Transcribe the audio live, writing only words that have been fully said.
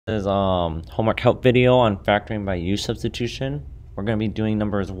This is homework help video on factoring by U-substitution. We're going to be doing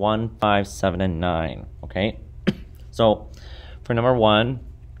numbers 1, 5, 7, and 9. Okay, so for number 1,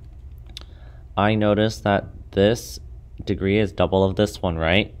 I noticed that this degree is double of this one,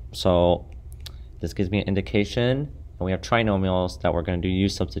 right? So this gives me an indication, and we have trinomials that we're going to do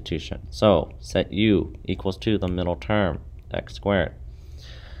U-substitution. So set U equals to the middle term, x squared.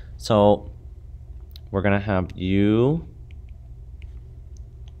 So we're going to have U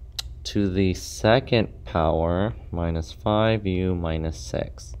to the second power minus 5u minus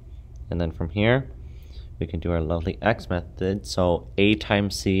 6. And then from here, we can do our lovely x method. So a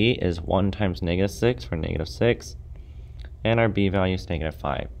times c is 1 times negative 6 for negative 6. And our b value is negative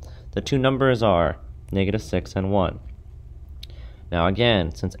 5. The two numbers are negative 6 and 1. Now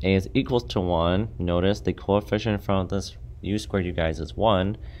again, since a is equals to 1, notice the coefficient in front of this u squared, you guys, is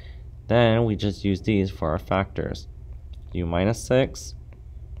 1. Then we just use these for our factors. U minus 6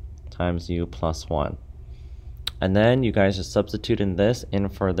 times u plus 1. And then you guys just substitute in this in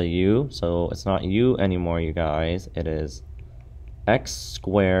for the u. So it's not u anymore, you guys. It is x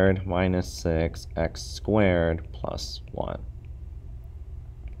squared minus 6 x squared plus 1.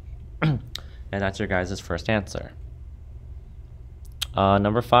 And that's your guys' first answer.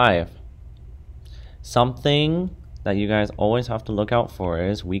 Number 5. Something that you guys always have to look out for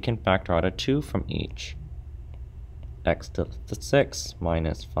is we can factor out a 2 from each. X to the 6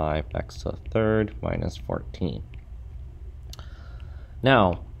 minus 5x to the third minus 14.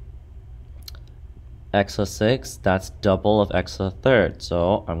 Now, x to the 6, that's double of x to the third.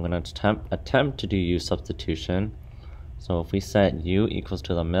 So I'm going to attempt to do u substitution. So if we set u equals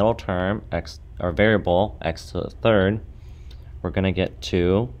to the middle term, x, or variable, x to the third, we're going to get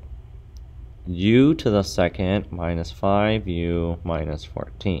to u to the second minus 5u minus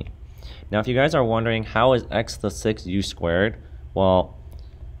 14. Now, if you guys are wondering, how is x to the 6 u squared? Well,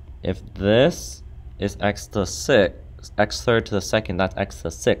 if this is x to the 6, x third to the second, that's x to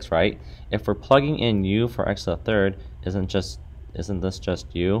the 6, right? If we're plugging in u for x to the third, isn't this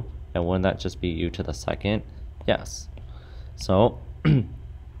just u? And wouldn't that just be u to the second? Yes. So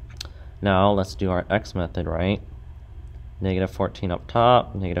now let's do our x method, right? Negative 14 up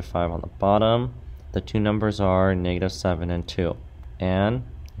top, negative 5 on the bottom. The two numbers are negative 7 and 2. And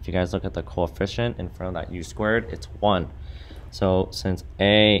if you guys look at the coefficient in front of that u squared, it's 1. So since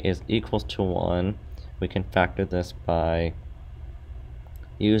a is equals to 1, we can factor this by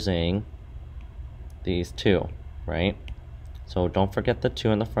using these two, right? So don't forget the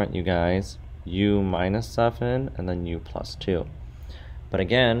 2 in the front, you guys. U minus 7 and then u plus 2. But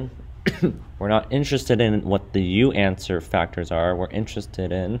again, we're not interested in what the u answer factors are. We're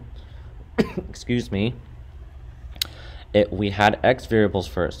interested in, excuse me, we had x variables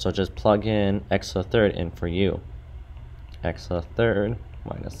first, so just plug in x to the third in for u. X to the third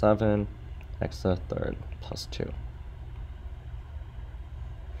minus 7, x to the third plus 2.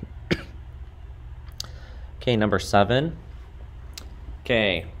 Okay, number 7.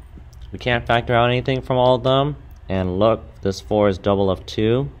 Okay, we can't factor out anything from all of them. And look, this 4 is double of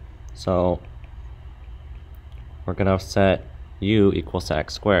 2. So we're going to set u equals to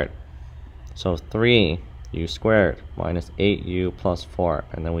x squared. So 3 u squared minus 8u plus 4.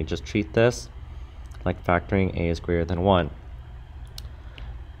 And then we just treat this like factoring a is greater than 1.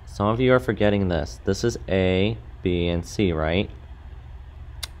 Some of you are forgetting this. This is a, b, and c, right?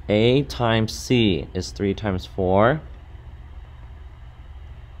 A times c is 3 times 4.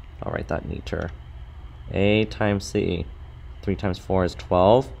 I'll write that neater. A times c, 3 times 4 is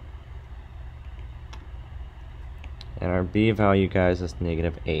 12. And our b value, guys, is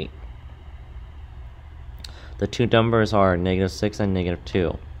negative 8. The two numbers are negative 6 and negative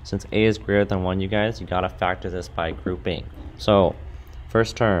 2. Since a is greater than 1, you guys, you gotta factor this by grouping. So,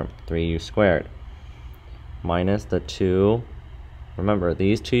 first term, 3u squared, minus the 2. Remember,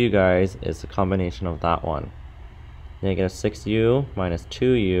 these two, you guys, is the combination of that one. Negative 6u minus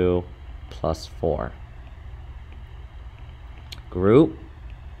 2u plus 4. Group.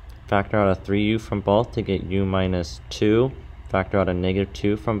 Factor out a 3u from both to get u minus 2. Factor out a negative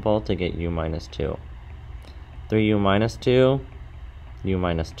 2 from both to get u minus 2. 3u minus 2, u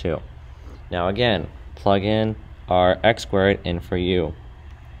minus 2. Now again, plug in our x squared in for u.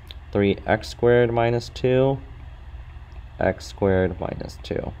 3x squared minus 2, x squared minus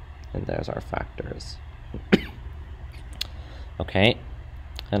 2. And there's our factors. Okay,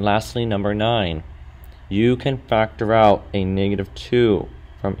 and lastly, number 9. You can factor out a negative 2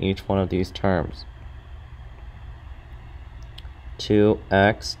 from each one of these terms.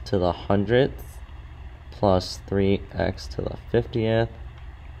 2x to the 100th plus 3x to the 50th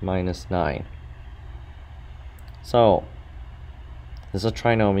minus 9. So This is a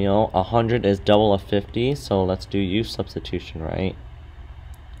trinomial. 100 is double of 50, so let's do U-substitution, right?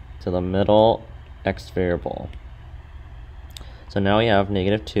 To the middle x variable. So now we have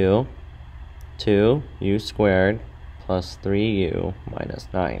negative 2u squared plus 3u minus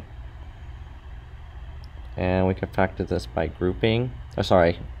 9. And we can factor this by grouping.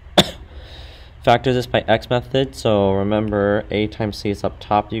 Factor this by x method. So remember, a times c is up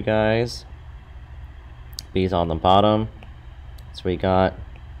top, you guys. B is on the bottom. So we got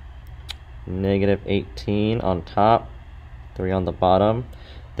negative 18 on top, 3 on the bottom.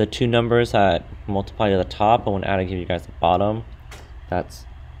 The two numbers that multiply to the top, and when adding, give you guys the bottom. That's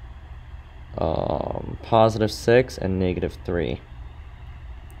positive 6 and negative 3.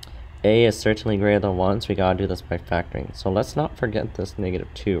 A is certainly greater than 1, so we gotta do this by factoring. So let's not forget this negative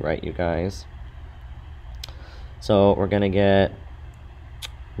 2, right, you guys? So we're gonna get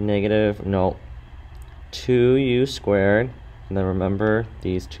 2u squared, and then remember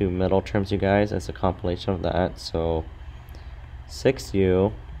these two middle terms, you guys, it's a compilation of that. So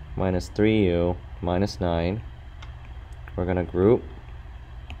 6u minus 3u minus 9. We're gonna group,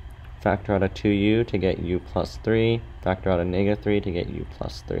 factor out a 2u to get u plus 3, factor out a negative 3 to get u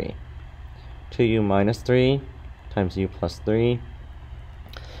plus 3. 2u minus 3 times u plus 3.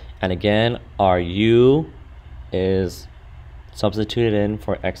 And again, our u is substituted in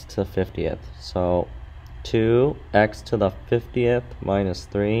for x to the 50th. So 2x to the 50th minus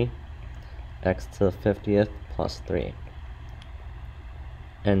 3, x to the 50th plus 3.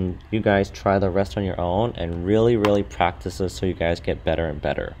 And you guys try the rest on your own and really practice this so you guys get better and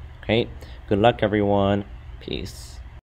better. Okay? Good luck, everyone. Peace.